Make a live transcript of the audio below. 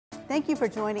Thank you for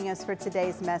joining us for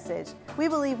today's message. We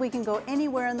believe we can go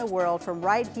anywhere in the world from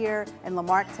right here in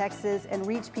Marque, Texas, and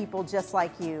reach people just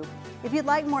like you. If you'd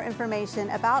like more information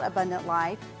about Abundant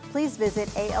Life, please visit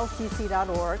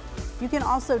ALCC.org. You can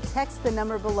also text the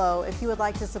number below if you would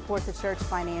like to support the church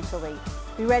financially.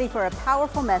 Be ready for a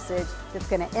powerful message that's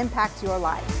going to impact your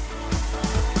life.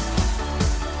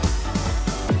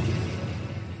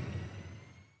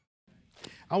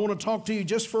 I want to talk to you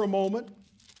just for a moment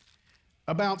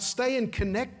about staying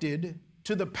connected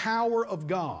to the power of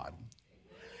God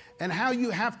and how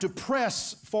you have to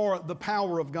press for the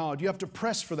power of God. You have to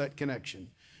press for that connection.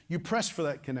 You press for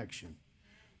that connection.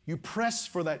 You press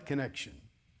for that connection.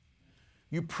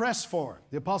 You press for it.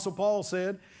 The Apostle Paul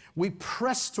said, we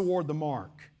press toward the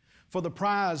mark for the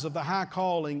prize of the high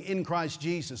calling in Christ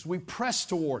Jesus. We press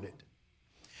toward it.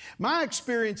 My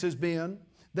experience has been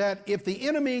that if the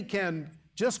enemy can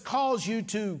just cause you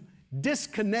to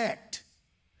disconnect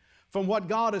from what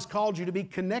God has called you to be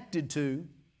connected to,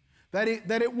 that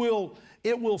it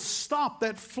will stop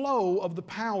that flow of the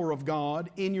power of God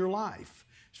in your life.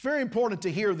 It's very important to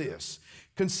hear this.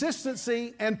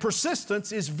 Consistency and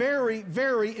persistence is very,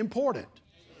 very important.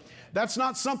 That's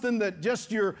not something that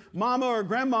just your mama or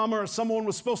grandmama or someone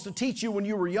was supposed to teach you when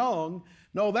you were young.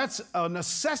 No, that's a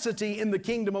necessity in the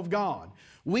kingdom of God.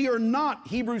 We are not,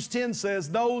 Hebrews 10 says,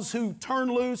 those who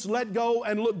turn loose, let go,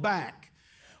 and look back.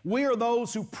 We are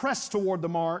those who press toward the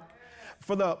mark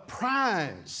for the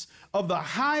prize of the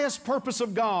highest purpose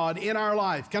of God in our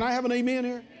life. Can I have an amen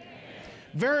here? Amen.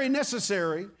 Very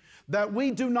necessary that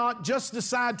we do not just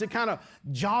decide to kind of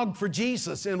jog for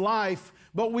Jesus in life,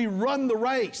 but we run the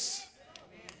race.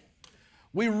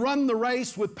 We run the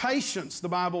race with patience, the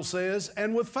Bible says,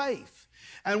 and with faith.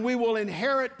 And we will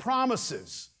inherit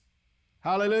promises.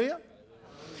 Hallelujah.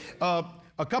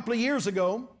 A couple of years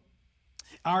ago,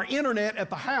 our internet at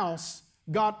the house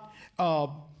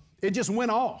it just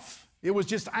went off. It was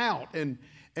just out. And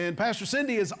Pastor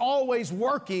Cindy is always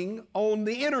working on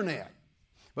the internet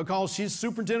because she's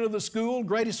superintendent of the school,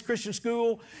 greatest Christian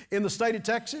school in the state of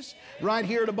Texas, right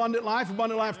here at Abundant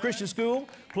Life Christian School.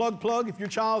 Plug. If your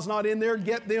child's not in there,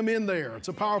 get them in there. It's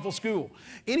a powerful school.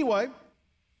 Anyway, it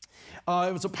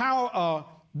was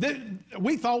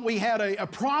we thought we had a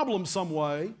problem some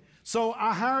way. So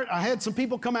I had some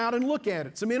people come out and look at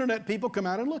it. Some internet people come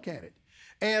out and look at it.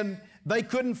 And they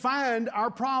couldn't find our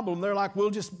problem. They're like,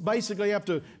 we'll just basically have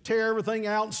to tear everything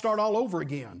out and start all over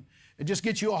again. And just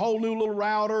get you a whole new little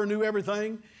router, new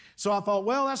everything. So I thought,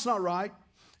 well, that's not right.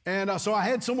 And so I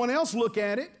had someone else look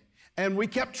at it. And we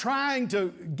kept trying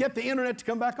to get the internet to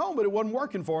come back on, but it wasn't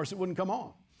working for us. It wouldn't come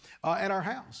on at our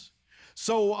house.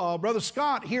 So Brother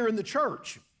Scott here in the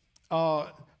church,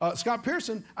 Scott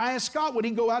Pearson, I asked Scott, would he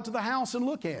go out to the house and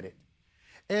look at it?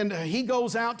 And he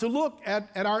goes out to look at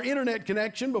our internet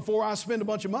connection before I spend a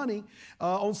bunch of money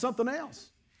on something else.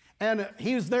 And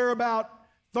he was there about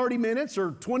 30 minutes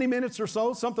or 20 minutes or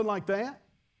so, something like that.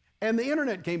 And the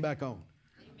internet came back on.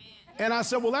 Amen. And I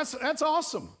said, well, that's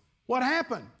awesome. What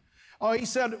happened? Oh, he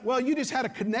said, well, you just had a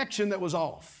connection that was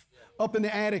off up in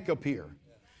the attic up here.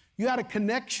 You had a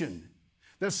connection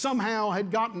that somehow had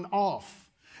gotten off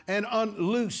and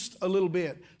unloosed a little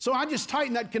bit. So I just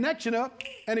tightened that connection up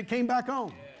and it came back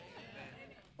on.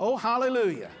 Oh,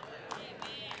 hallelujah.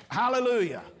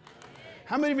 Hallelujah.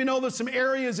 How many of you know there's some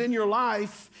areas in your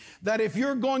life that if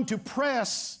you're going to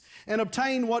press and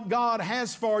obtain what God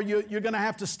has for you, you're going to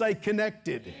have to stay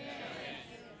connected.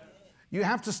 You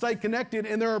have to stay connected,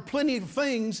 and there are plenty of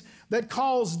things that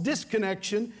cause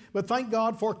disconnection, but thank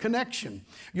God for connection.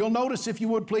 You'll notice, if you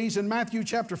would please, in Matthew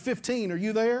chapter 15. Are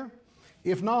you there?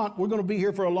 If not, we're going to be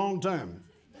here for a long time.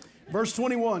 Verse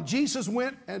 21, Jesus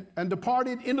went and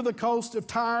departed into the coast of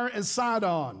Tyre and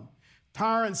Sidon.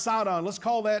 Tyre and Sidon, let's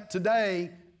call that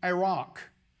today Iraq.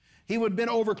 He would have been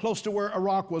over close to where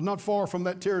Iraq was, not far from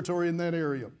that territory in that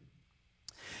area.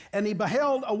 And he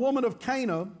beheld a woman of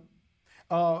Cana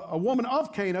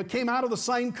came out of the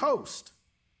same coast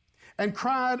and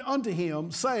cried unto him,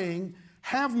 saying,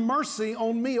 have mercy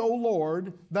on me, O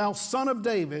Lord, thou son of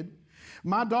David.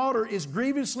 My daughter is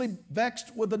grievously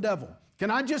vexed with the devil.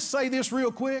 Can I just say this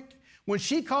real quick? When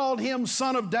she called him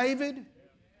son of David,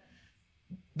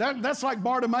 that's like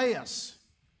Bartimaeus.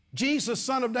 Jesus,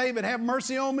 son of David, have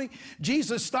mercy on me.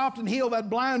 Jesus stopped and healed that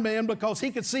blind man because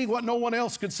he could see what no one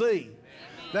else could see. Amen.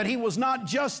 That he was not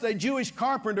just a Jewish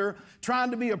carpenter trying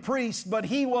to be a priest, but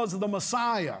he was the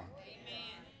Messiah. Amen.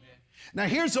 Now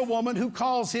here's a woman who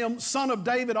calls him son of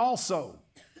David also.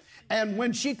 And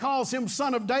when she calls him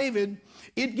son of David,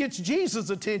 it gets Jesus'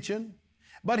 attention,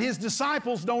 but his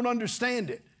disciples don't understand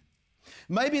it.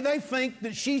 Maybe they think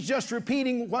that she's just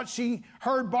repeating what she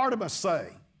heard Barnabas say.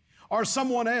 or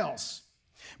someone else.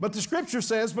 But the scripture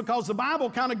says, because the Bible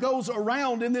kind of goes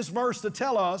around in this verse to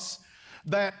tell us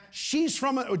that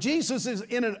Jesus is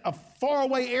in a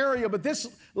faraway area, but this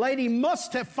lady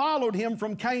must have followed him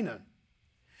from Canaan.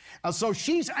 So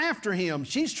she's after him.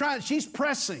 She's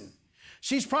pressing.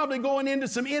 She's probably going into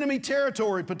some enemy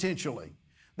territory potentially.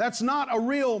 That's not a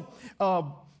real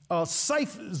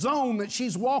safe zone that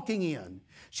she's walking in.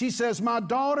 She says, my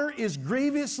daughter is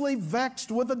grievously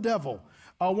vexed with the devil.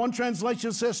 One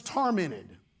translation says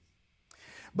tormented.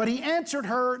 But he answered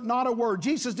her not a word.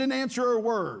 Jesus didn't answer her a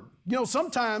word. You know,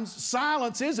 sometimes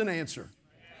silence is an answer.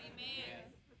 Amen.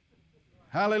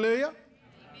 Hallelujah.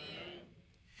 Amen.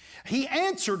 He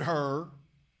answered her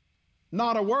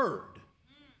not a word.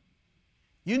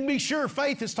 You can be sure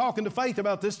faith is talking to faith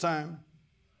about this time.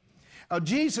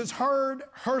 Jesus heard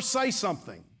her say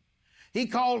something. He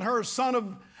called him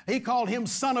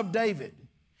son of David.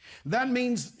 That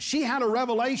means she had a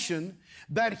revelation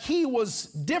that he was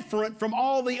different from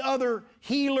all the other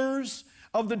healers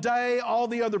of the day, all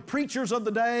the other preachers of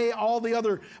the day, all the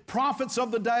other prophets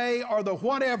of the day, or the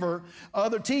whatever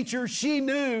other teachers. She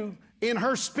knew in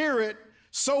her spirit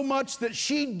so much that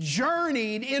she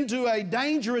journeyed into a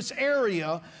dangerous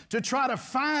area to try to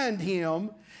find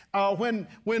him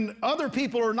when other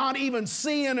people are not even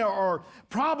seeing, or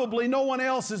probably no one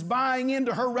else is buying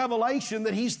into her revelation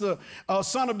that he's the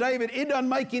son of David. It doesn't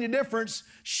make any difference.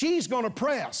 She's going to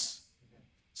press.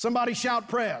 Somebody shout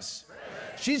press.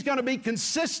 She's going to be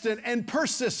consistent and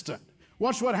persistent.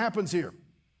 Watch what happens here.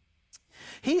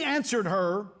 He answered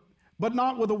her, but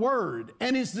not with a word.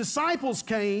 And his disciples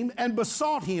came and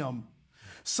besought him,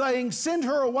 saying, send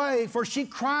her away, for she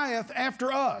crieth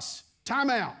after us. Time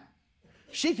out.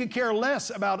 She could care less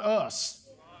about us.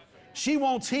 She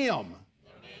wants him.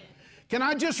 Can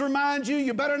I just remind you,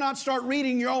 you better not start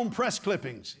reading your own press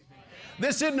clippings.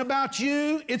 This isn't about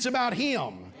you, it's about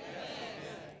him.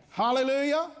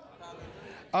 Hallelujah.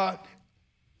 I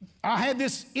had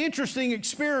this interesting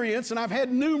experience, and I've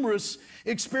had numerous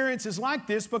experiences like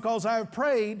this because I have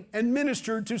prayed and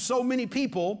ministered to so many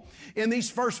people in these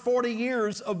first 40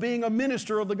 years of being a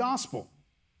minister of the gospel,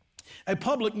 a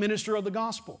public minister of the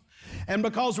gospel. And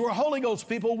because we're Holy Ghost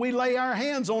people, we lay our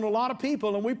hands on a lot of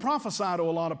people and we prophesy to a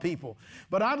lot of people.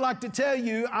 But I'd like to tell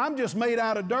you, I'm just made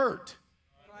out of dirt.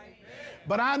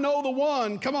 But I know the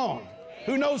one, come on,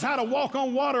 who knows how to walk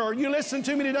on water. Are you listening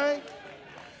to me today?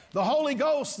 The Holy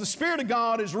Ghost, the Spirit of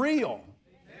God is real.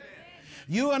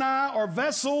 You and I are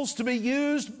vessels to be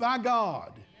used by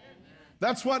God.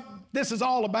 That's what this is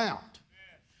all about.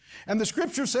 And the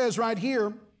scripture says right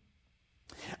here,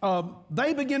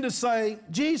 they begin to say,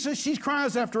 Jesus, she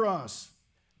cries after us.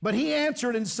 But he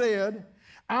answered and said,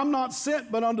 I'm not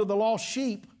sent but unto the lost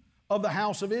sheep of the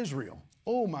house of Israel.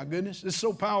 Oh my goodness, it's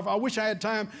so powerful. I wish I had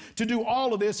time to do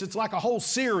all of this. It's like a whole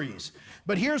series.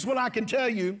 But here's what I can tell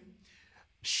you.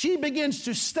 She begins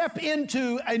to step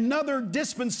into another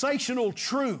dispensational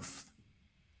truth.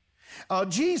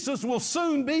 Jesus will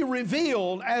soon be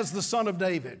revealed as the Son of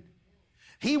David.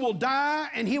 He will die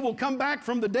and he will come back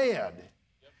from the dead.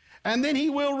 And then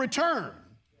he will return.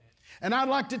 And I'd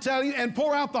like to tell you, and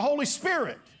pour out the Holy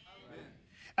Spirit.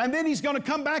 And then he's going to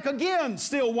come back again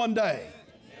still one day.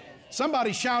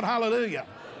 Somebody shout hallelujah.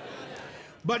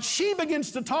 But she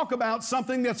begins to talk about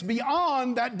something that's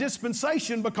beyond that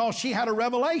dispensation because she had a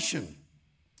revelation.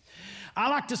 I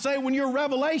like to say when your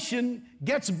revelation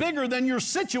gets bigger than your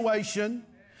situation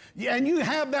and you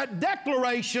have that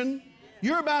declaration,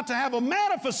 you're about to have a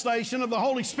manifestation of the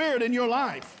Holy Spirit in your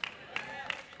life.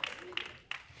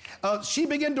 She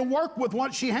began to work with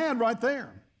what she had right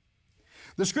there.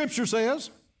 The scripture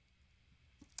says,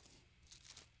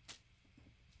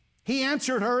 he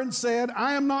answered her and said,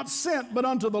 I am not sent but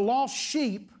unto the lost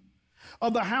sheep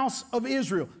of the house of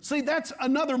Israel. See, that's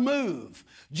another move.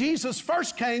 Jesus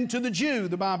first came to the Jew,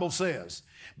 the Bible says.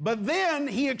 But then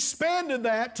he expanded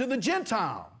that to the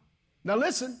Gentile. Now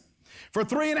listen, for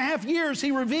 3.5 years he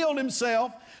revealed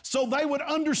himself so they would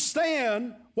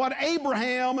understand what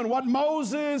Abraham and what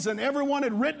Moses and everyone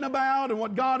had written about and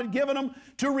what God had given them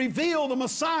to reveal the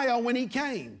Messiah when he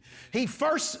came. He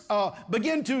first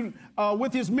began to,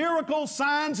 with his miracles,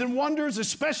 signs, and wonders,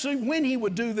 especially when he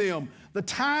would do them. The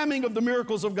timing of the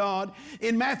miracles of God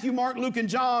in Matthew, Mark, Luke, and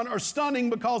John are stunning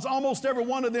because almost every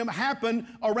one of them happened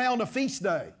around a feast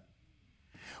day,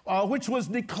 which was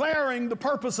declaring the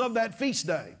purpose of that feast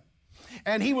day.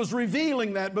 And he was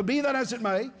revealing that, but be that as it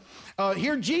may,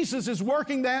 here Jesus is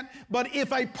working that. But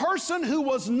if a person who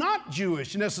was not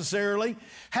Jewish necessarily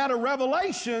had a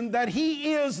revelation that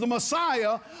he is the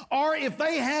Messiah, or if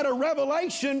they had a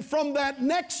revelation from that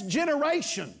next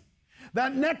generation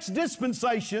that next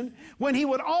dispensation when he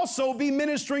would also be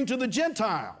ministering to the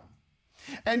Gentile.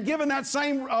 And given that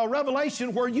same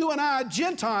revelation where you and I,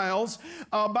 Gentiles,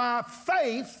 by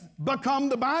faith become,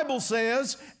 the Bible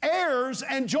says, heirs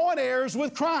and joint heirs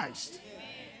with Christ. Amen.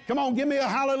 Come on, give me a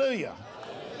hallelujah.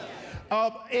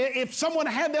 If someone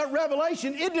had that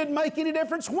revelation, it didn't make any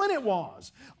difference when it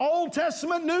was. Old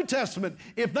Testament, New Testament.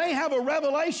 If they have a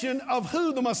revelation of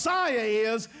who the Messiah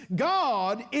is,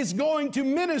 God is going to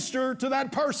minister to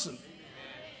that person.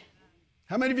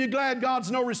 How many of you are glad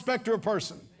God's no respecter of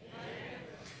person?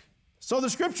 So the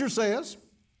Scripture says,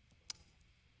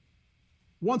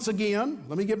 once again,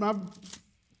 let me get my...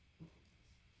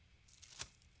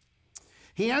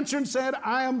 He answered and said,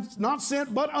 I am not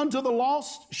sent but unto the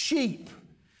lost sheep,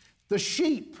 the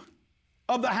sheep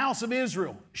of the house of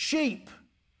Israel. Sheep,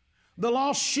 the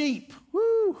lost sheep.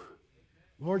 Woo!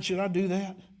 Lord, should I do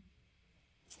that?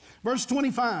 Verse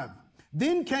 25,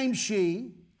 then came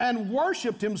she and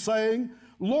worshiped him, saying,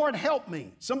 Lord, help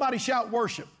me. Somebody shout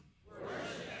worship.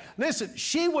 Listen,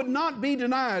 she would not be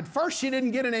denied. First, she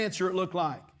didn't get an answer, it looked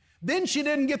like. Then she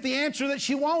didn't get the answer that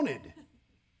she wanted.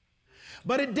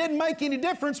 But it didn't make any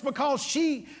difference because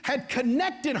she had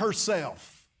connected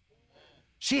herself.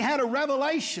 She had a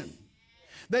revelation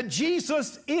that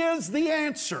Jesus is the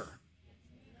answer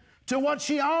to what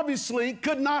she obviously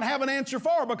could not have an answer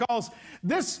for, because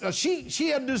she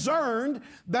had discerned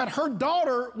that her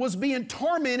daughter was being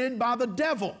tormented by the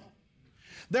devil.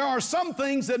 There are some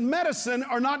things that medicine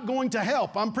are not going to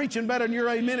help. I'm preaching better than you're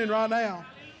amening right now.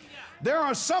 There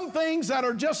are some things that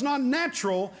are just not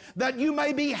natural that you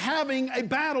may be having a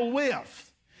battle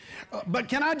with. But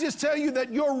can I just tell you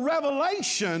that your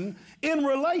revelation in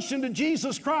relation to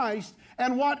Jesus Christ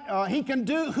and what He can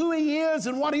do, who He is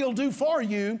and what He'll do for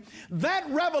you, that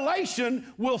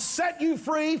revelation will set you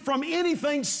free from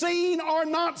anything seen or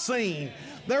not seen.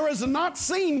 There is a not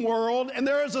seen world and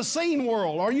there is a seen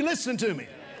world. Are you listening to me?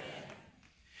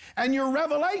 And your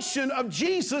revelation of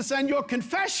Jesus and your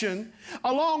confession,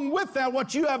 along with that,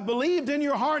 what you have believed in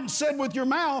your heart and said with your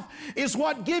mouth, is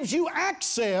what gives you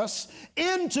access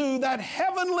into that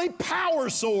heavenly power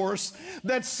source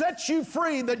that sets you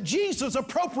free, that Jesus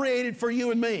appropriated for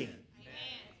you and me.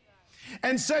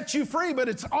 And sets you free, but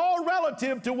it's all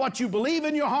relative to what you believe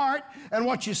in your heart and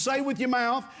what you say with your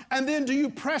mouth. And then do you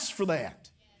press for that?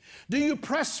 Do you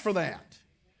press for that?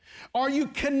 Are you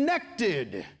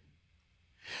connected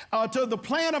to the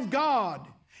plan of God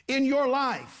in your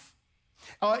life?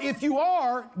 If you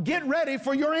are, get ready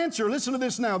for your answer. Listen to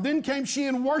this now. Then came she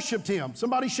and worshiped him.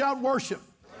 Somebody shout worship.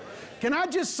 Can I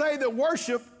just say that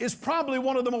worship is probably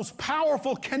one of the most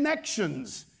powerful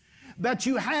connections that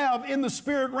you have in the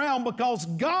spirit realm, because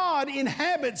God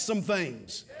inhabits some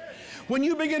things. When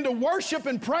you begin to worship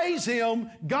and praise Him,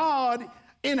 God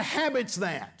inhabits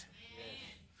that.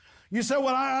 You say,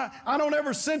 well, I don't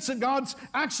ever sense that God's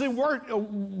actually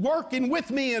working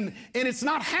with me and it's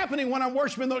not happening when I'm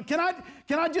worshiping. Can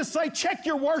I just say, check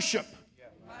your worship.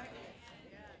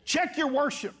 Check your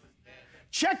worship.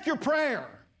 Check your prayer.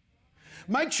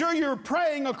 Make sure you're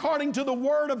praying according to the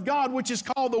Word of God, which is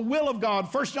called the will of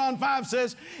God. 1 John 5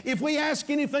 says, if we ask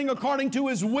anything according to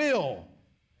His will,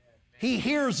 He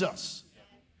hears us.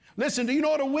 Listen, do you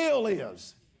know what a will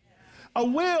is? A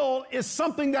will is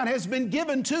something that has been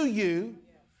given to you,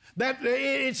 that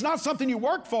it's not something you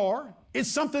work for. It's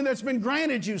something that's been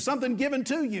granted you, something given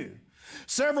to you.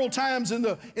 Several times in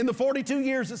the 42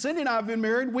 years that Cindy and I have been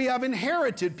married, we have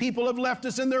inherited. People have left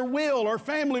us in their will, or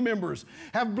family members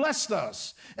have blessed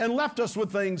us and left us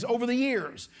with things over the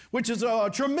years, which is a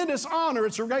tremendous honor.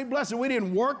 It's a great blessing. We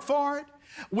didn't work for it.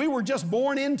 We were just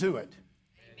born into it.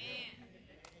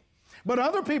 But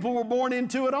other people were born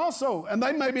into it also, and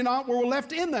they maybe not were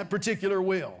left in that particular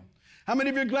will. How many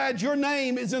of you are glad your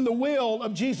name is in the will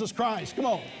of Jesus Christ? Come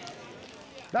on.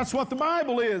 That's what the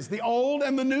Bible is. The Old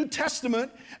and the New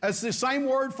Testament is the same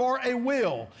word for a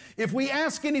will. If we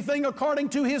ask anything according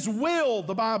to His will,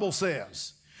 the Bible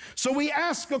says. So we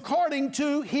ask according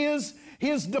to His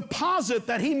deposit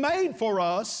that He made for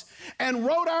us and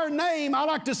wrote our name. I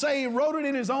like to say He wrote it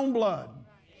in His own blood.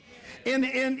 In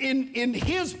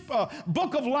His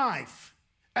book of life.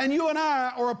 And you and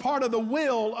I are a part of the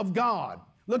will of God.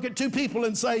 Look at two people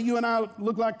and say, you and I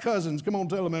look like cousins. Come on,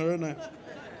 tell them that right now.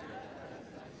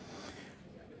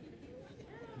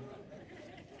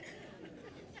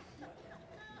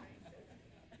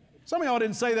 Some of y'all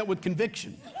didn't say that with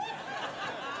conviction.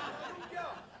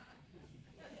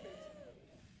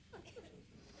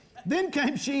 Then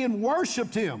came she and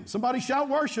worshiped Him. Somebody shout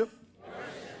worship.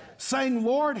 Saying,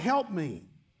 Lord, help me.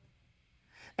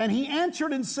 And He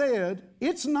answered and said,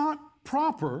 it's not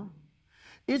proper,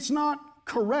 it's not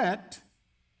correct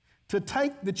to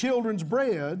take the children's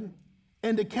bread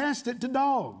and to cast it to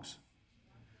dogs.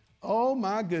 Oh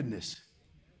my goodness.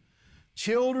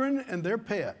 Children and their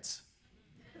pets.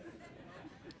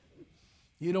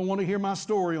 You don't want to hear my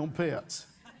story on pets.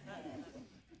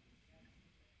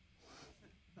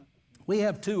 We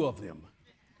have 2 of them.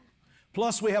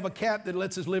 Plus we have a cat that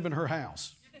lets us live in her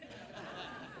house.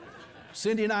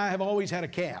 Cindy and I have always had a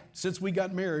cat. Since we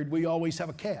got married, we always have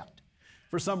a cat.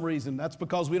 For some reason, that's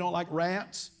because we don't like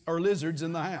rats or lizards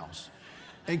in the house.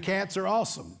 And cats are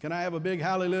awesome. Can I have a big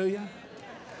hallelujah?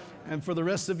 And for the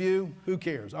rest of you, who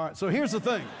cares? All right, so here's the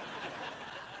thing.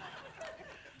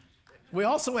 We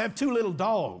also have 2 little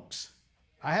dogs.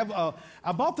 I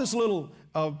bought this little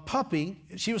puppy.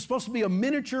 She was supposed to be a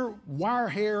miniature wire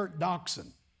hair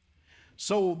dachshund.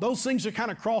 So those things are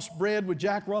kind of crossbred with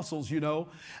Jack Russells, you know.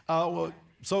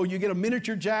 So you get a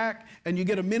miniature Jack and you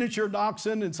get a miniature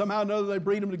dachshund, and somehow or another they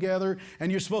breed them together,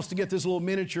 and you're supposed to get this little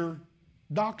miniature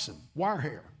dachshund, wire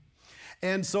hair.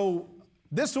 And so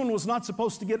this one was not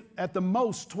supposed to get at the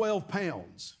most 12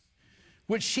 pounds,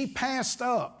 which she passed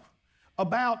up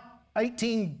about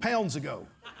 18 pounds ago.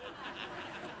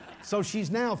 So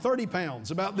she's now 30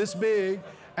 pounds, about this big.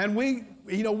 And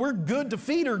we're good to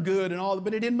feed her good and all,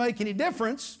 but it didn't make any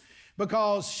difference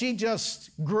because she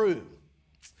just grew.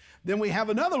 Then we have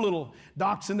another little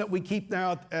dachshund that we keep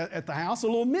now at the house, a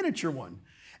little miniature one.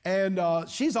 And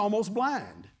she's almost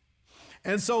blind.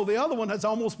 And so the other one has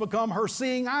almost become her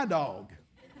seeing eye dog.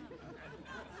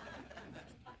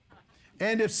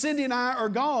 And if Cindy and I are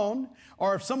gone,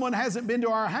 or if someone hasn't been to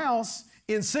our house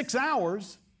in 6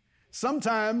 hours,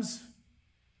 sometimes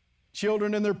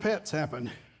children and their pets happen.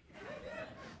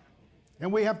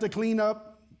 And we have to clean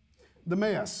up the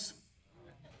mess.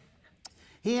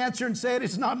 He answered and said,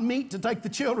 it's not meet to take the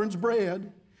children's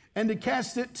bread and to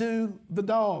cast it to the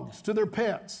dogs, to their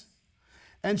pets.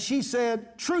 And she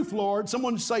said, truth, Lord.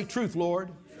 Someone say, truth, Lord.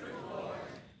 Truth, Lord.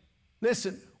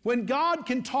 Listen, when God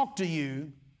can talk to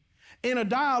you in a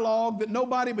dialogue that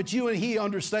nobody but you and He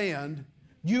understand,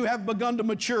 you have begun to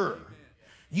mature.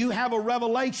 You have a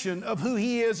revelation of who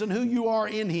He is and who you are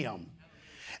in Him.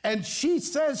 And she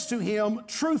says to him,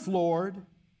 truth, Lord,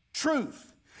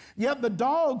 truth. Yet the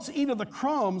dogs eat of the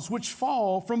crumbs which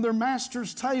fall from their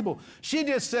master's table. She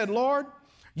just said, Lord,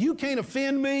 you can't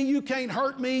offend me. You can't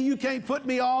hurt me. You can't put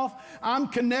me off. I'm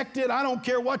connected. I don't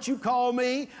care what you call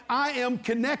me. I am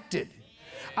connected.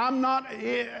 I'm not,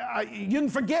 you can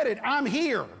forget it. I'm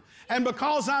here. And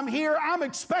because I'm here, I'm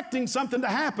expecting something to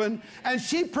happen. And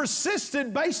she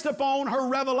persisted based upon her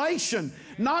revelation,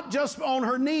 not just on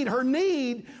her need. Her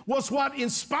need was what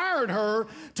inspired her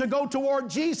to go toward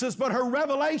Jesus, but her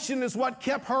revelation is what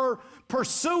kept her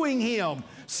pursuing Him,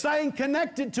 staying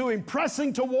connected to Him,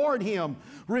 pressing toward Him,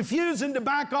 refusing to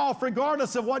back off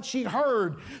regardless of what she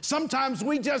heard. Sometimes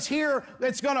we just hear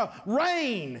it's going to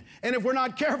rain, and if we're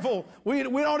not careful, we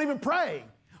don't even pray.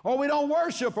 Or we don't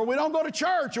worship, or we don't go to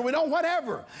church, or we don't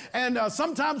whatever. And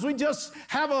sometimes we just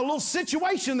have a little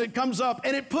situation that comes up,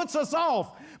 and it puts us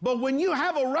off. But when you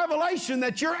have a revelation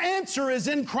that your answer is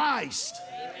in Christ,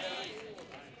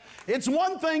 it's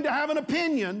one thing to have an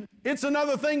opinion. It's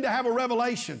another thing to have a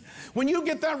revelation. When you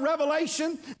get that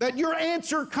revelation that your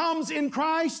answer comes in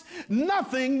Christ,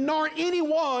 nothing nor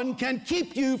anyone can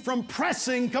keep you from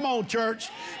pressing, come on church,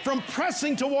 from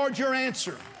pressing towards your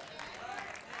answer.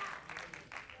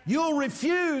 You'll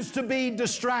refuse to be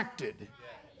distracted.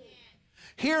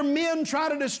 Hear men try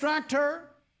to distract her,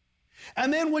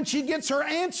 and then when she gets her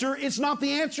answer, it's not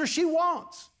the answer she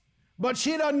wants. But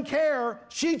she doesn't care.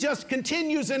 She just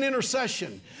continues in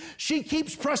intercession. She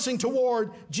keeps pressing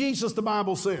toward Jesus, the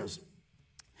Bible says.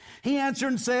 He answered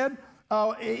and said,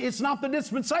 it's not the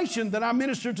dispensation that I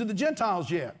minister to the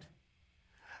Gentiles yet.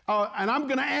 And I'm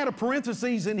going to add a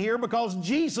parenthesis in here because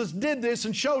Jesus did this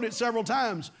and showed it several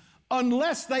times.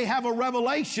 Unless they have a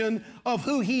revelation of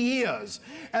who He is.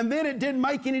 And then it didn't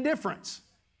make any difference.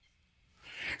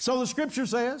 So the scripture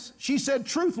says, she said,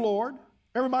 truth, Lord.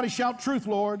 Everybody shout, truth,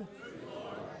 Lord. Truth,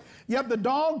 Lord. Yet the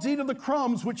dogs eat of the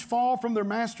crumbs which fall from their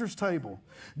master's table.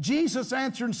 Jesus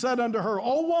answered and said unto her,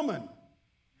 O woman,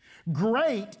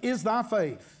 great is thy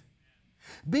faith.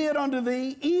 Be it unto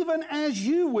thee even as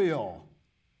you will.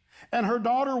 And her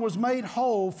daughter was made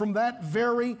whole from that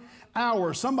very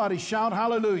hour. Somebody shout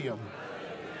hallelujah. Hallelujah.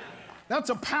 That's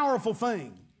a powerful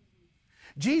thing.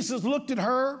 Jesus looked at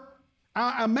her.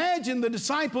 I imagine the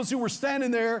disciples who were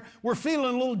standing there were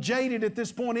feeling a little jaded at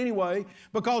this point anyway,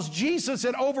 because Jesus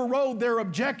had overrode their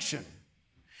objection.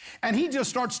 And He just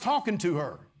starts talking to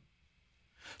her.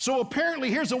 So apparently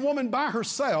here's a woman by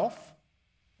herself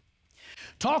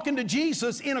talking to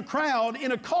Jesus in a crowd,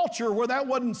 in a culture where that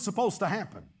wasn't supposed to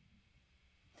happen.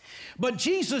 But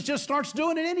Jesus just starts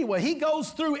doing it anyway. He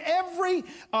goes through every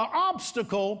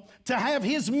obstacle to have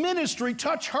his ministry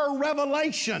touch her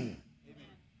revelation. Amen.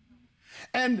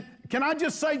 And can I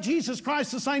just say, Jesus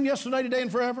Christ the same yesterday, today,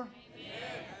 and forever? Amen.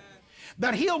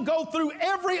 That he'll go through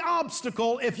every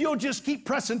obstacle if you'll just keep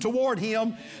pressing toward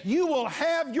him. You will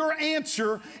have your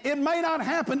answer. It may not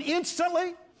happen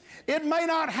instantly. It may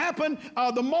not happen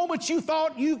the moment you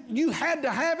thought you had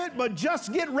to have it, but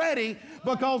just get ready,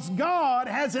 because God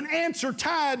has an answer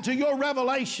tied to your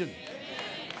revelation.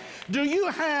 Amen. Do you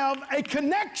have a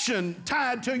connection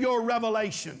tied to your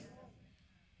revelation?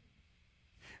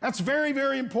 That's very,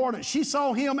 very important. She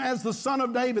saw him as the Son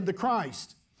of David, the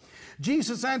Christ.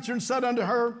 Jesus answered and said unto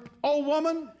her, O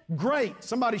woman, great.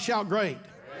 Somebody shout great.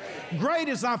 Great. Great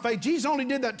is thy faith. Jesus only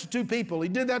did that to two people. He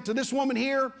did that to this woman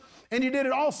here, and he did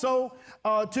it also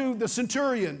to the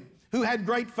centurion who had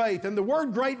great faith. And the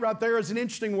word great right there is an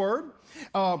interesting word.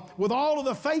 With all of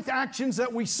the faith actions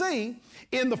that we see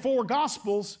in the four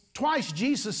Gospels, twice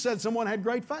Jesus said someone had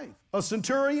great faith. A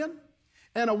centurion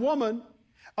and a woman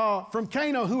from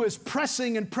Cana who is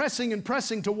pressing and pressing and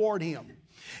pressing toward him.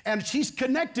 And she's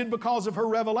connected because of her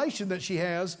revelation that she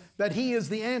has, that he is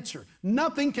the answer.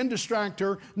 Nothing can distract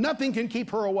her. Nothing can keep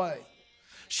her away.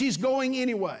 She's going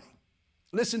anyway.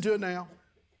 Listen to it now.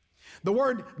 The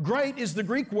word great is the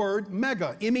Greek word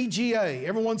mega, M-E-G-A.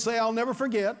 Everyone say, I'll never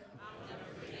forget.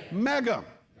 Mega.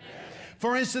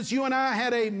 For instance, you and I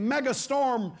had a mega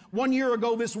storm 1 year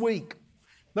ago this week.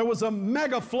 There was a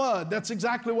mega flood. That's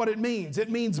exactly what it means. It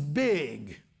means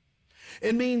big.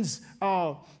 It means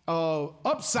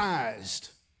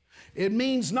upsized. It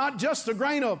means not just a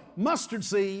grain of mustard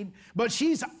seed, but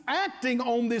she's acting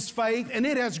on this faith, and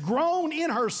it has grown in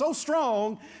her so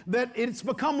strong that it's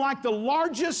become like the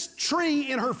largest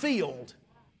tree in her field.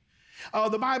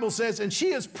 The Bible says, and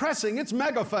she is pressing. It's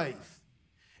mega faith.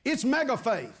 It's mega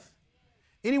faith.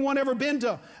 Anyone ever been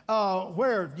to,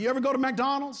 where? You ever go to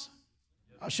McDonald's?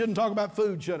 I shouldn't talk about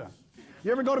food, should I?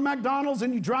 You ever go to McDonald's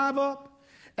and you drive up?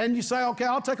 And you say, okay,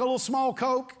 I'll take a little small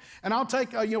Coke, and I'll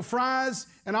take fries,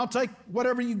 and I'll take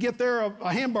whatever you get there,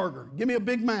 a hamburger. Give me a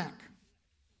Big Mac.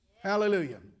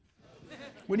 Hallelujah.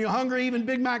 When you're hungry, even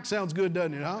Big Mac sounds good,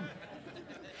 doesn't it, huh?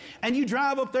 And you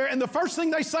drive up there, and the first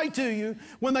thing they say to you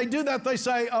when they do that, they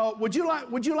say, would you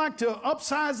like to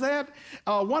upsize that?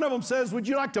 One of them says, would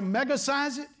you like to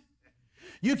mega-size it?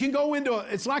 You can go into,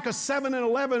 it's like a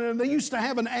 7-Eleven, and they used to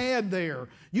have an ad there.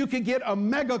 You could get a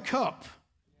mega cup.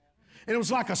 And it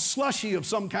was like a slushie of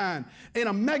some kind in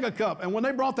a mega cup. And when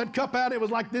they brought that cup out, it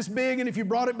was like this big. And if you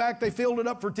brought it back, they filled it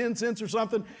up for 10 cents or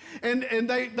something. And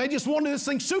they just wanted this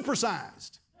thing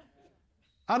supersized.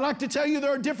 I'd like to tell you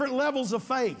there are different levels of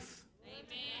faith. Amen.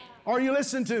 Are you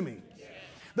listening to me? Yes.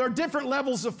 There are different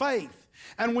levels of faith.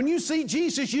 And when you see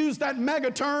Jesus use that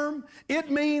mega term, it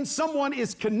means someone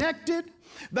is connected.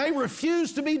 They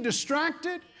refuse to be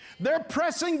distracted. They're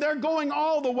pressing, they're going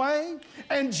all the way,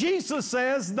 and Jesus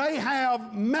says they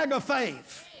have mega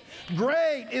faith.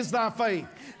 Great is thy faith.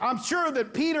 I'm sure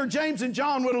that Peter, James, and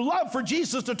John would have loved for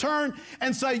Jesus to turn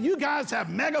and say, you guys have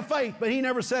mega faith, but he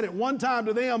never said it one time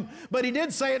to them, but he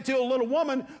did say it to a little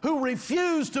woman who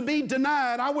refused to be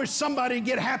denied. I wish somebody would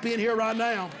get happy in here right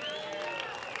now.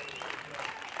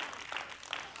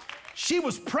 She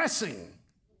was pressing.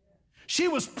 She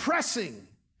was pressing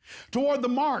toward the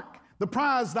mark, the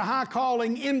prize, the high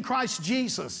calling in Christ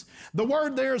Jesus. The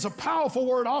word there is a powerful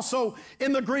word also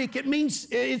in the Greek. It means,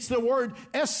 it's the word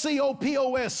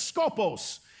S-C-O-P-O-S,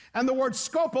 scopos. And the word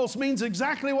scopos means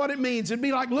exactly what it means. It'd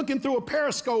be like looking through a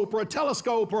periscope or a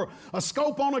telescope or a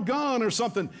scope on a gun or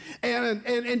something,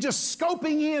 and just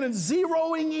scoping in and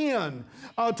zeroing in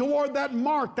toward that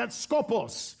mark, that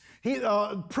scopos.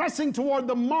 Pressing toward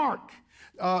the mark,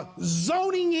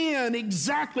 zoning in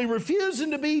exactly,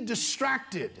 refusing to be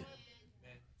distracted.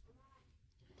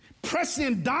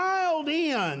 Pressing, dialed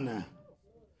in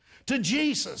to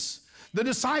Jesus. The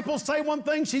disciples say one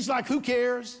thing, she's like, who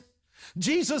cares?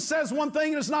 Jesus says one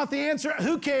thing and it's not the answer,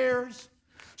 who cares?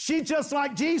 She's just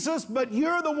like Jesus, but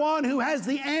you're the one who has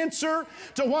the answer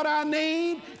to what I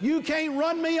need. You can't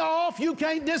run me off. You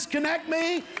can't disconnect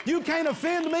me. You can't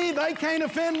offend me. They can't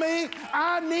offend me.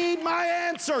 I need my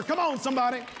answer. Come on,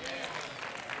 somebody.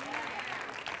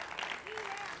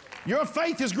 Your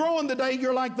faith is growing today.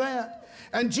 You're like that.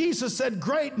 And Jesus said,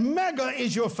 great, mega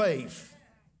is your faith.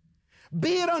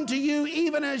 Be it unto you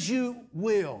even as you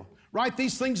will. Write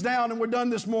these things down and we're done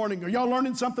this morning. Are y'all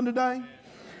learning something today?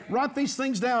 Write these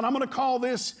things down. I'm going to call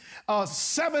this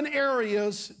 7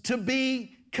 areas to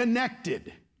be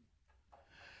connected.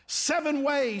 7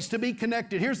 ways to be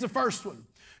connected. Here's the first one.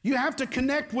 You have to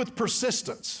connect with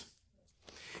persistence.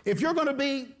 If you're going to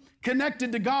be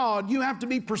connected to God, you have to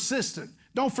be persistent.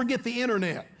 Don't forget the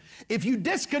internet. If you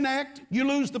disconnect, you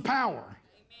lose the power.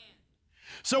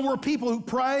 So we're people who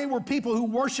pray, we're people who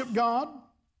worship God,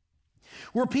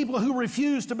 we're people who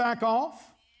refuse to back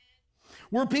off,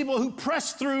 we're people who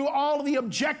press through all of the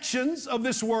objections of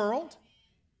this world.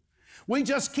 We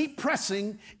just keep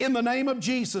pressing in the name of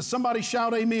Jesus. Somebody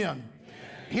shout amen. Amen.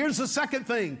 Here's the second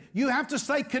thing. You have to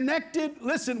stay connected,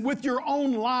 listen, with your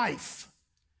own life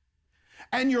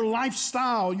and your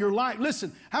lifestyle, your life.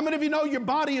 Listen, how many of you know your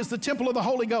body is the temple of the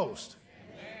Holy Ghost?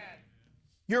 Amen.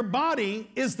 Your body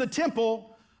is the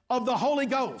temple of the Holy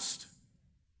Ghost.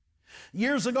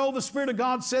 Years ago, the Spirit of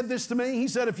God said this to me. He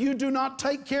said, if you do not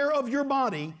take care of your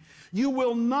body, you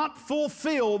will not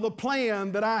fulfill the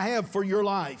plan that I have for your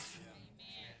life.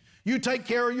 You take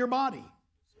care of your body.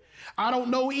 I don't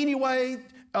know any way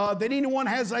that anyone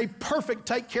has a perfect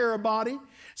take care of body.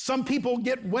 Some people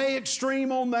get way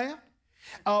extreme on that.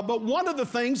 But one of the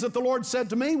things that the Lord said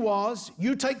to me was,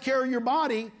 you take care of your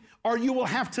body or you will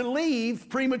have to leave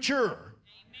premature. Amen.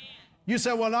 You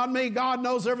say, well, not me. God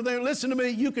knows everything. Listen to me.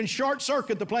 You can short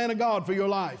circuit the plan of God for your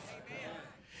life. Amen.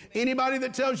 Anybody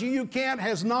that tells you you can't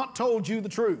has not told you the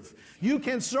truth. You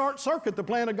can short circuit the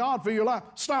plan of God for your life.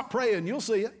 Stop praying. You'll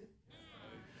see it.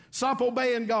 Stop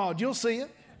obeying God. You'll see it.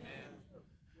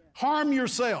 Harm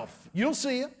yourself. You'll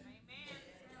see it.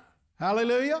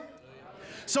 Hallelujah.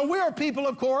 So we are people,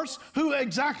 of course, who are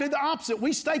exactly the opposite.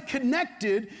 We stay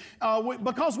connected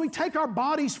because we take our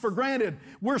bodies for granted.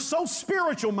 We're so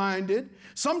spiritual minded,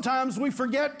 sometimes we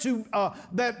forget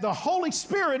that the Holy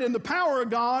Spirit and the power of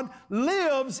God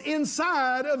lives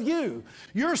inside of you.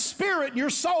 Your spirit and your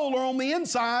soul are on the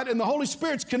inside, and the Holy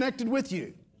Spirit's connected with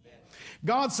you.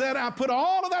 God said, I put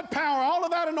all of that power, all of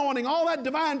that anointing, all that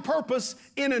divine purpose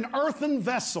in an earthen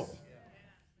vessel,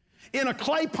 in a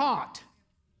clay pot.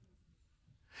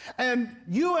 And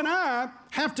you and I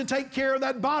have to take care of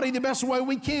that body the best way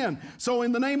we can. So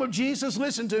in the name of Jesus,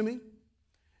 listen to me.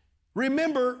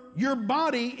 Remember, your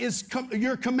body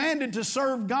you're commanded to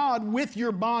serve God with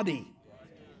your body.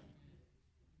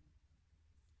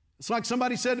 It's like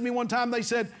somebody said to me one time, they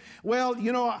said, well,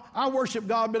 you know, I worship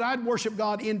God, but I'd worship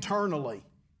God internally.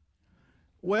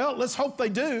 Well, let's hope they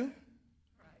do.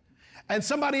 And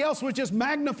somebody else was just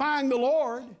magnifying the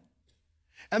Lord.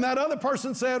 And that other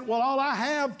person said, well, all I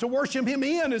have to worship Him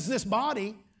in is this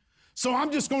body, so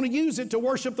I'm just going to use it to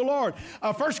worship the Lord.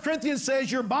 1 Corinthians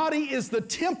says your body is the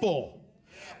temple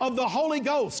of the Holy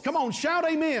Ghost. Come on, shout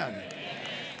amen. Amen.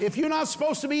 If you're not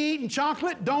supposed to be eating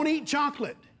chocolate, don't eat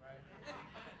chocolate.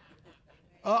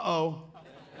 Uh-oh.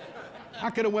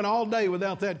 I could have went all day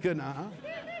without that, couldn't I? Huh?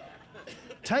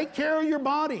 Take care of your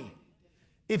body.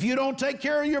 If you don't take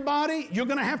care of your body, you're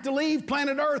going to have to leave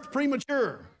planet Earth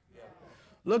premature.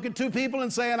 Look at two people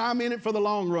and saying, I'm in it for the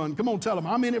long run. Come on, tell them,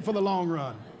 I'm in it for the long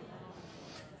run.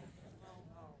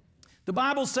 The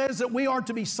Bible says that we are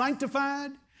to be sanctified,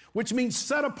 which means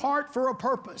set apart for a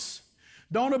purpose.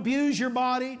 Don't abuse your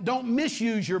body. Don't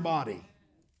misuse your body.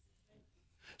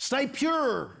 Stay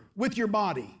pure with your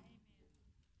body.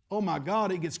 Oh my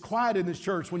God, it gets quiet in this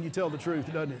church when you tell the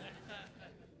truth, doesn't it?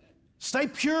 Stay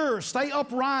pure, stay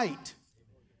upright.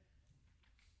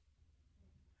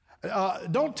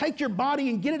 Don't take your body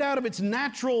and get it out of its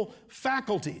natural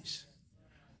faculties.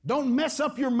 Don't mess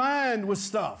up your mind with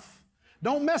stuff.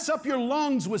 Don't mess up your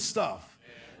lungs with stuff.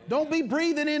 Don't be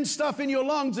breathing in stuff in your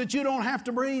lungs that you don't have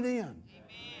to breathe in.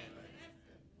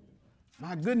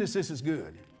 My goodness, this is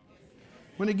good.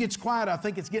 When it gets quiet, I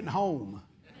think it's getting home.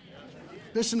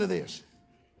 Listen to this.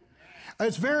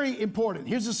 It's very important.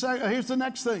 Here's the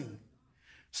next thing.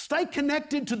 Stay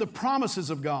connected to the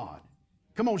promises of God.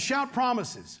 Come on, shout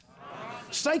promises.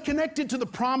 Stay connected to the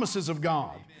promises of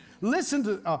God. Listen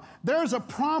to, there's a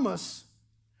promise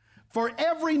for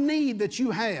every need that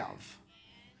you have.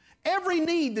 Every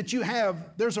need that you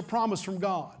have, there's a promise from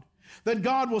God that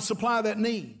God will supply that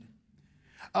need.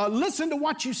 Listen to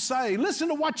what you say. Listen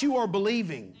to what you are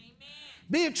believing.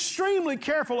 Be extremely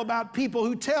careful about people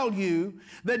who tell you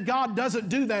that God doesn't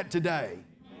do that today.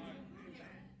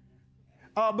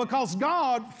 Because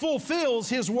God fulfills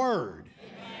His word.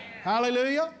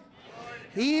 Hallelujah.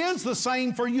 He is the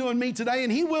same for you and me today,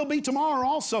 and He will be tomorrow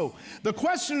also. The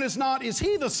question is not, is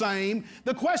He the same?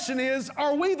 The question is,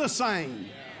 are we the same?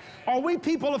 Are we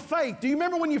people of faith? Do you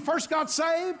remember when you first got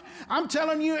saved? I'm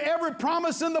telling you, every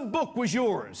promise in the book was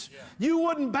yours. You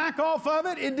wouldn't back off of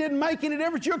it. It didn't make any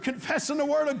difference. You're confessing the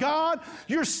Word of God.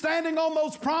 You're standing on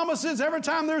those promises every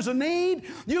time there's a need.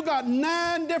 You got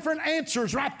 9 different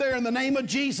answers right there in the name of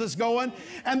Jesus going.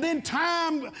 And then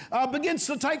time begins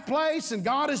to take place, and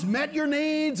God has met your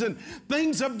needs, and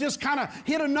things have just kind of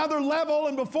hit another level.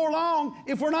 And before long,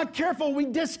 if we're not careful, we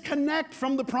disconnect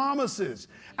from the promises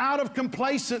out of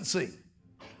complacency.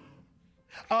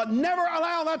 Never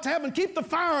allow that to happen. Keep the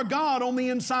fire of God on the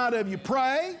inside of you.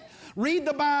 Pray, read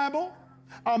the Bible,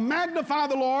 magnify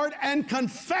the Lord, and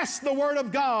confess the Word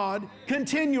of God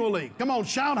continually. Come on,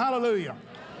 shout hallelujah.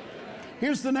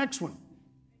 Here's the next one.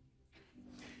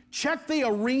 Check the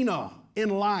arena in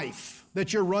life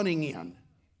that you're running in.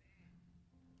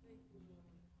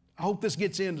 I hope this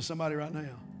gets into somebody right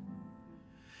now.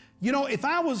 You know, if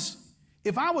I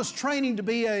was training to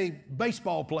be a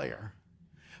baseball player,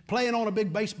 playing on a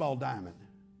big baseball diamond,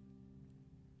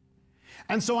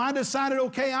 and so I decided,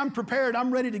 okay, I'm prepared,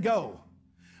 I'm ready to go.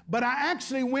 But I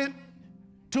actually went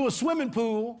to a swimming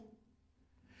pool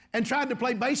and tried to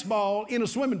play baseball in a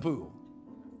swimming pool.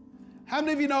 How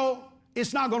many of you know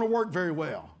it's not going to work very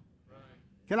well?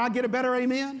 Can I get a better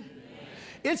amen?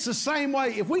 It's the same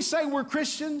way. If we say we're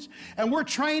Christians and we're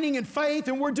training in faith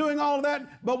and we're doing all of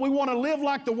that, but we want to live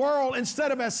like the world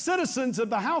instead of as citizens of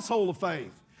the household of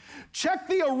faith, check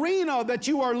the arena that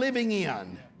you are living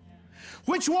in.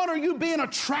 Which one are you being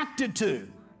attracted to?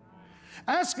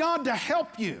 Ask God to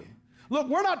help you. Look,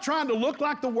 we're not trying to look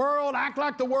like the world, act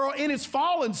like the world in its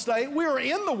fallen state. We are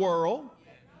in the world,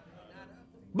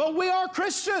 but we are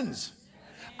Christians.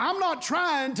 I'm not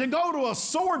trying to go to a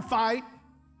sword fight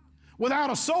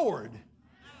without a sword.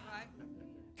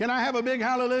 Can I have a big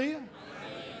hallelujah?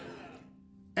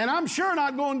 And I'm sure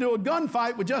not going to a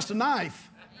gunfight with just a knife.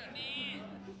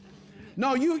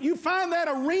 No, you find that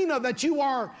arena that you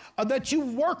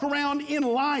work around in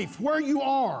life, where you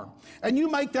are, and you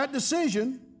make that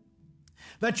decision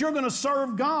that you're going to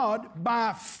serve God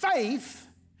by faith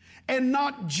and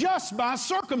not just by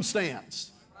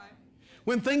circumstance.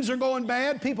 When things are going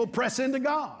bad, people press into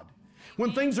God.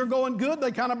 When things are going good,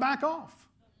 they kind of back off.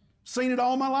 Seen it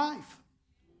all my life.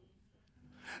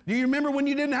 Do you remember when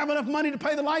you didn't have enough money to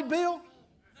pay the light bill?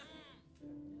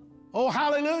 Oh,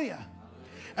 hallelujah.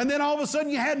 And then all of a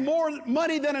sudden you had more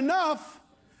money than enough,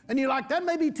 and you're like, that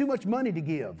may be too much money to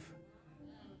give.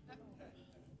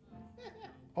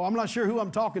 Oh, I'm not sure who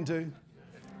I'm talking to.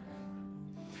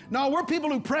 No, we're people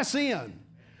who press in.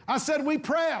 I said we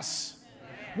press.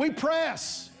 We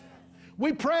press.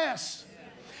 We press.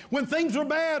 When things were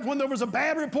bad, when there was a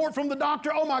bad report from the doctor,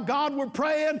 oh my God, we're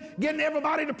praying, getting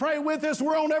everybody to pray with us.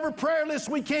 We're on every prayer list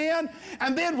we can.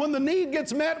 And then when the need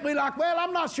gets met, we're like, well,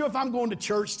 I'm not sure if I'm going to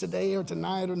church today or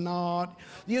tonight or not.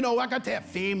 You know, I got to have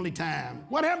family time.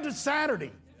 What happened to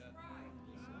Saturday?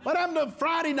 What happened to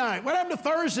Friday night? What happened to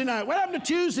Thursday night? What happened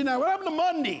to Tuesday night? What happened to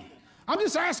Monday? I'm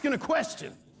just asking a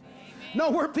question.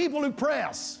 No, we're people who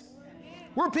press.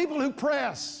 We're people who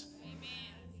press.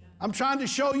 I'm trying to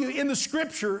show you in the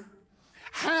Scripture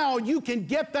how you can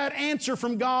get that answer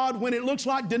from God when it looks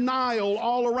like denial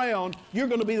all around. You're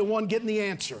going to be the one getting the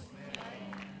answer.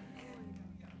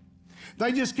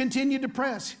 They just continued to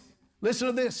press. Listen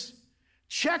to this.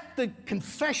 Check the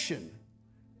confession.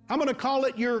 I'm going to call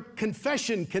it your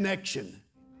confession connection.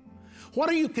 What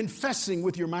are you confessing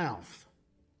with your mouth?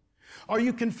 Are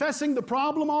you confessing the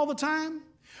problem all the time?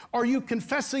 Are you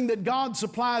confessing that God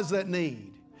supplies that need?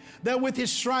 That with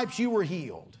His stripes you were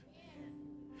healed?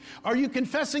 Are you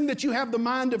confessing that you have the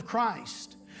mind of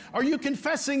Christ? Are you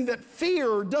confessing that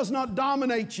fear does not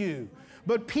dominate you,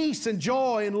 but peace and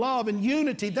joy and love and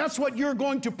unity? That's what you're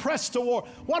going to press toward.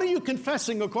 What are you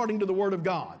confessing according to the Word of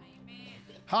God?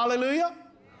 Hallelujah.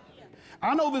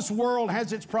 I know this world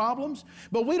has its problems,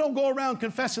 but we don't go around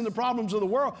confessing the problems of the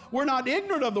world. We're not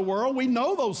ignorant of the world. We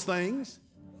know those things.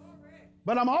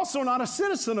 But I'm also not a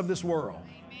citizen of this world.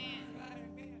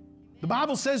 The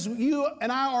Bible says you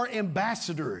and I are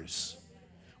ambassadors.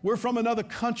 We're from another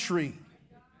country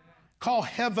called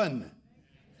heaven.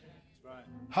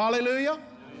 Hallelujah.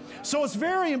 So it's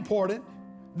very important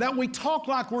that we talk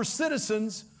like we're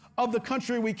citizens of the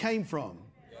country we came from.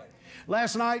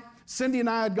 Last night, Cindy and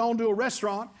I had gone to a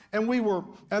restaurant, and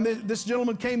this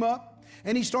gentleman came up,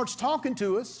 and he starts talking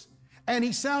to us, and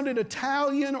he sounded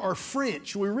Italian or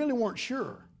French. We really weren't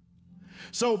sure.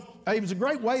 So he was a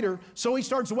great waiter, so he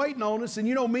starts waiting on us, and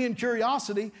you know me and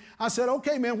curiosity, I said,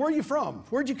 okay, man, where are you from?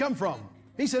 Where'd you come from?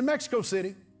 He said, Mexico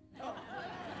City.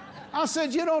 I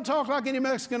said, you don't talk like any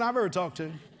Mexican I've ever talked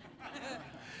to.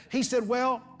 He said,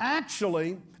 well,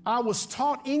 actually, I was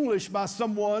taught English by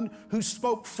someone who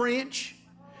spoke French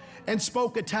and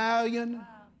spoke Italian.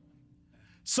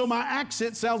 So my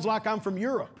accent sounds like I'm from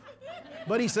Europe.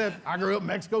 But he said, I grew up in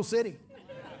Mexico City.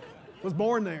 Was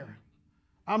born there.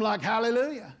 I'm like,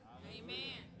 hallelujah. Amen.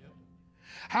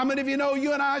 How many of you know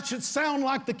you and I should sound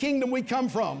like the kingdom we come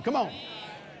from? Come on.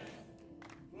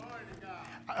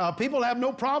 People have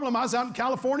no problem. I was out in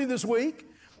California this week.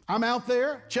 I'm out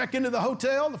there, check into the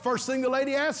hotel. The first thing the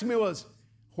lady asked me was,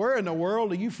 where in the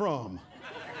world are you from?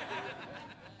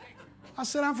 I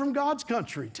said, I'm from God's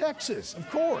country, Texas, of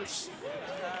course.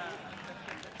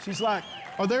 She's like,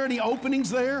 are there any openings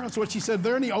there? That's what she said, are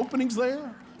there any openings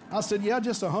there? I said, yeah,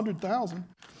 just 100,000.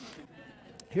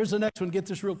 Here's the next one, get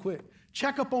this real quick.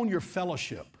 Check up on your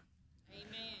fellowship. Amen.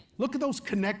 Look at those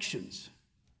connections.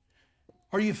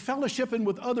 Are you fellowshipping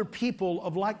with other people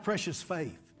of like precious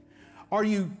faith? Are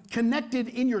you connected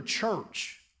in your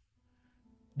church?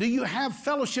 Do you have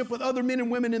fellowship with other men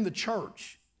and women in the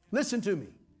church? Listen to me.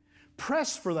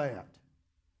 Press for that.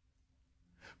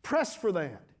 Press for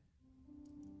that.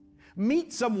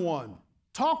 Meet someone.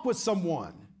 Talk with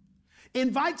someone.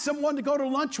 Invite someone to go to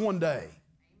lunch one day.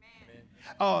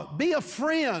 Be a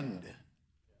friend.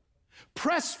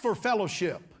 Press for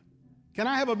fellowship. Can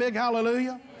I have a big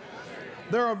hallelujah?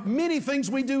 There are many things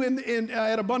we do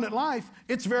at Abundant Life.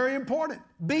 It's very important.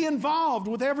 Be involved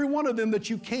with every one of them that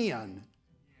you can.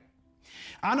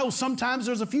 I know sometimes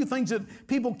there's a few things that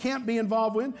people can't be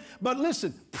involved with, but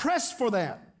listen, press for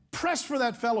that. Press for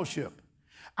that fellowship.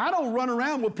 I don't run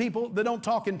around with people that don't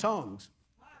talk in tongues.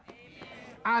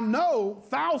 I know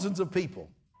thousands of people.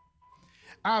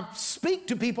 I speak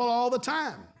to people all the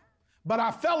time, but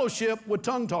I fellowship with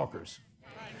tongue talkers,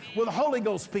 with Holy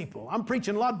Ghost people. I'm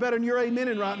preaching a lot better than you're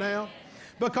amening right now,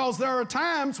 because there are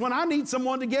times when I need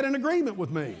someone to get in agreement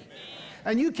with me.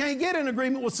 And you can't get in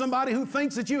agreement with somebody who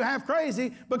thinks that you half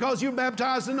crazy because you're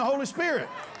baptized in the Holy Spirit,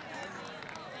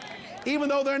 even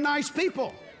though they're nice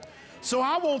people. So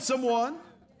I want someone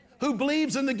who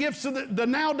believes in the gifts of the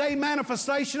nowadays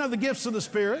manifestation of the gifts of the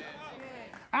Spirit.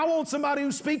 I want somebody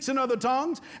who speaks in other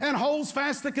tongues and holds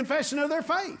fast the confession of their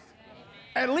faith.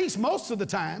 At least most of the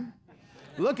time.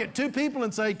 Look at two people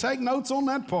and say, take notes on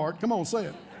that part. Come on, say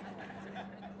it.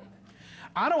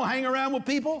 I don't hang around with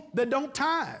people that don't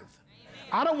tithe.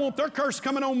 I don't want their curse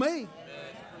coming on me.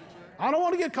 I don't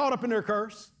want to get caught up in their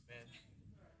curse.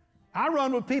 I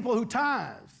run with people who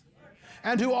tithe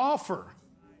and who offer.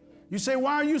 You say,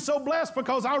 why are you so blessed?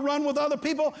 Because I run with other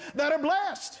people that are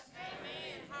blessed.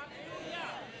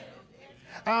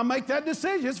 I make that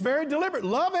decision. It's very deliberate.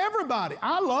 Love everybody.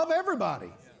 I love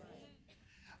everybody.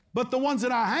 But the ones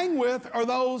that I hang with are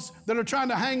those that are trying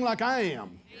to hang like I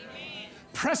am. Amen.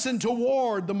 Pressing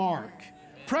toward the mark.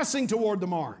 Pressing toward the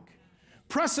mark.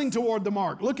 Pressing toward the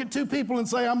mark. Look at two people and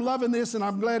say, I'm loving this and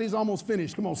I'm glad he's almost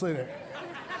finished. Come on, say that.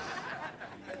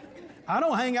 I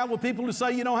don't hang out with people who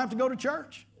say you don't have to go to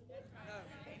church.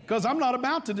 Because I'm not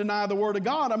about to deny the Word of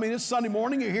God. I mean, it's Sunday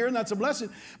morning, you're here, and that's a blessing.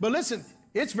 But listen,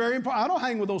 it's very important. I don't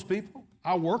hang with those people.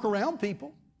 I work around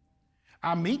people.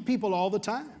 I meet people all the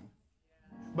time.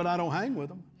 But I don't hang with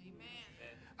them.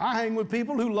 I hang with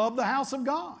people who love the house of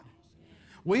God.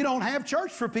 We don't have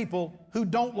church for people who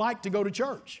don't like to go to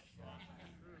church.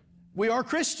 We are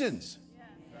Christians.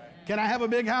 Can I have a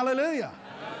big hallelujah?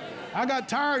 I got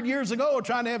tired years ago of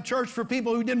trying to have church for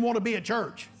people who didn't want to be at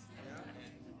church.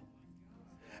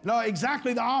 No,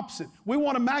 exactly the opposite. We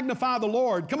want to magnify the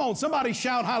Lord. Come on, somebody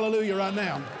shout hallelujah right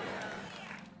now.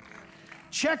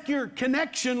 Check your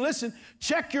connection. Listen,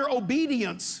 check your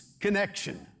obedience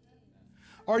connection.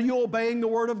 Are you obeying the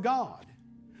Word of God?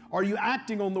 Are you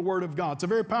acting on the Word of God? It's a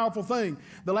very powerful thing.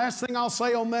 The last thing I'll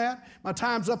say on that, my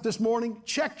time's up this morning,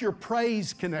 check your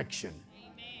praise connection.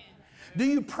 Do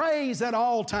you praise at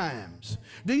all times?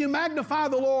 Do you magnify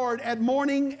the Lord at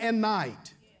morning and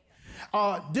night?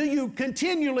 Do you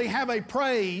continually have a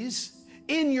praise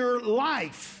in your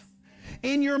life,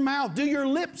 in your mouth? Do your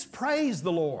lips praise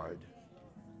the Lord?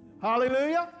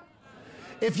 Hallelujah.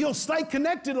 If you'll stay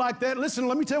connected like that, listen,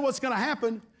 let me tell you what's going to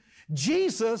happen.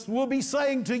 Jesus will be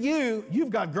saying to you,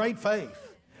 you've got great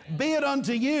faith. Be it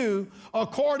unto you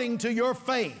according to your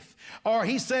faith. Or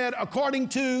he said, according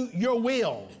to your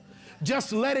will.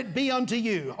 Just let it be unto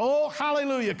you. Oh,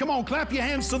 hallelujah. Come on, clap your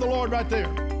hands to the Lord right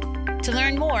there. To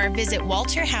learn more, visit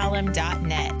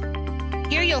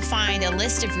walterhallam.net. Here you'll find a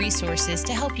list of resources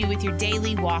to help you with your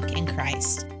daily walk in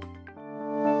Christ.